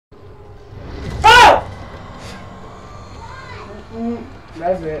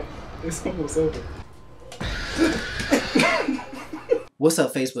That's it. It's almost over. What's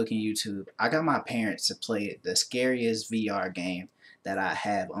up, Facebook and YouTube? I got my parents to play the scariest VR game that I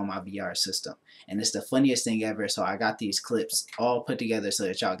have on my VR system. And it's the funniest thing ever, so I got these clips all put together so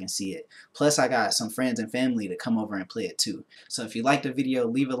that y'all can see it. Plus, I got some friends and family to come over and play it too. So if you like the video,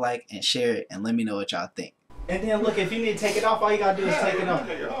 leave a like and share it and let me know what y'all think. And then look, if you need to take it off, all you gotta do is take it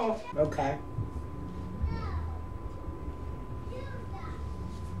off. Okay.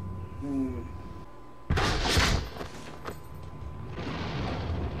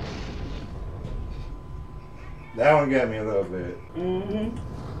 That one got me a little bit.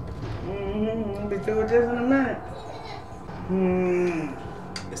 I'll be through with this in a minute.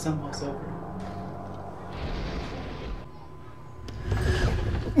 It's almost over.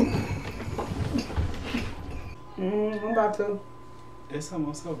 I'm about to. It's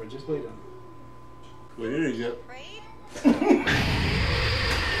almost over. Just wait on it. Well, here you go.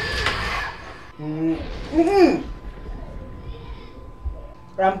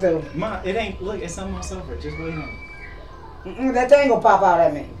 I'm through. Ma, it ain't. Look, it's almost over. Just wait on it. That thing gonna pop out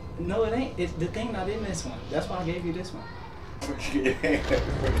at me. No, it ain't. It's the thing not in this one. That's why I gave you this one.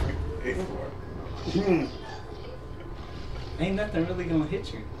 Ain't nothing really gonna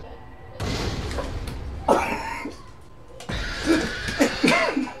hit you.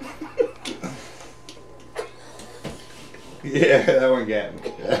 Yeah, that one got me.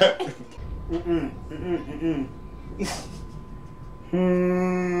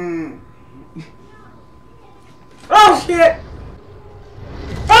 Oh shit!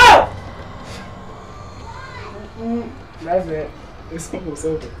 Oh! That's it. It's almost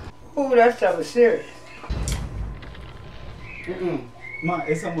over. Ooh, that stuff is serious. Ma,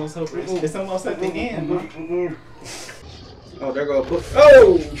 it's almost over. It's almost at the end, ma. Oh, there go a book.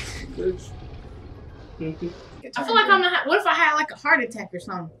 Oh! I feel like I'm not. What if I had like a heart attack or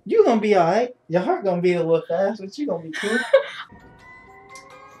something? You gonna be alright. Your heart gonna beat a little fast, but you gonna be cool.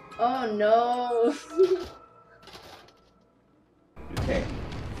 Oh no. Okay.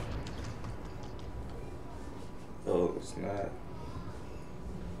 Oh, it's not.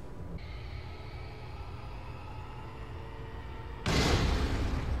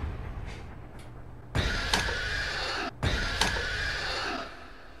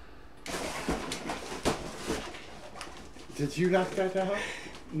 Did you knock that out?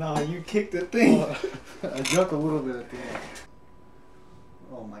 No, you kicked the thing. I jumped a little bit at the end.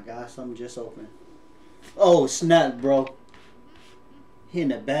 Oh my gosh, something just opened. Oh snap, bro. He in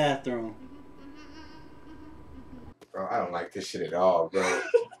the bathroom. Bro, I don't like this shit at all, bro.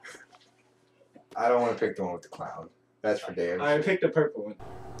 I don't want to pick the one with the clown. That's for damn. I picked the purple one.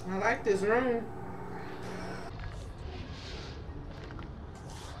 I like this room.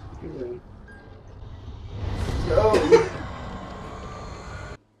 Oh.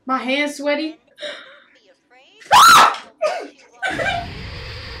 My hand's sweaty.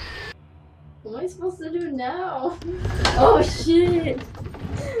 What am I supposed to do now? Oh shit!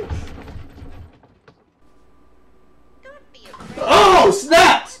 Oh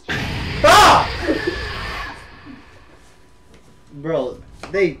snaps! Ah! Bro,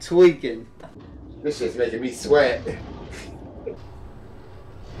 they tweaking. This shit's making me sweat.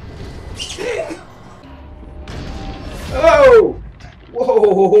 Oh!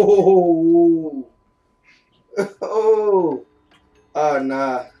 Whoa! Oh! Oh,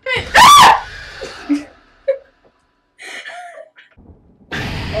 nah.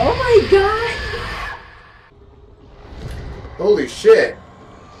 Oh my god! Holy shit!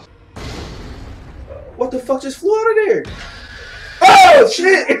 What the fuck just flew out of there? Oh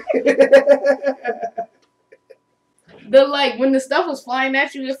shit! The like when the stuff was flying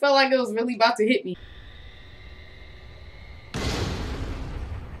at you, it felt like it was really about to hit me.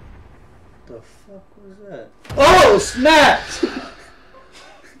 The fuck was that? Oh snaps!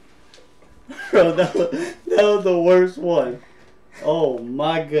 Bro, that was the worst one. Oh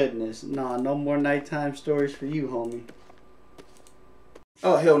my goodness. Nah, no more nighttime stories for you, homie.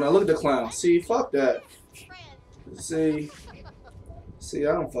 Oh hell no, look at the clown. See, fuck that. See,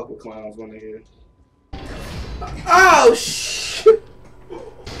 I don't fuck with clowns when they're here. Oh shit!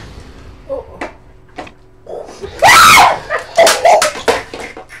 Oh.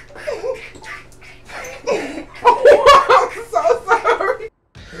 I'm so sorry.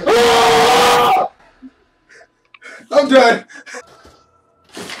 I'm done.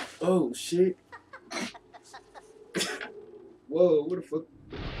 Oh shit. Whoa, what the fuck?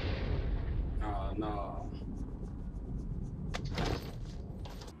 Oh no.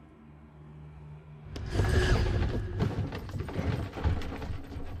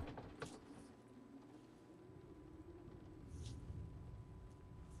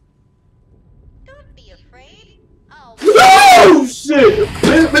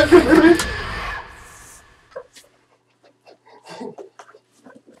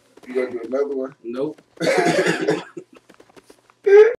 You gonna do another one? Nope.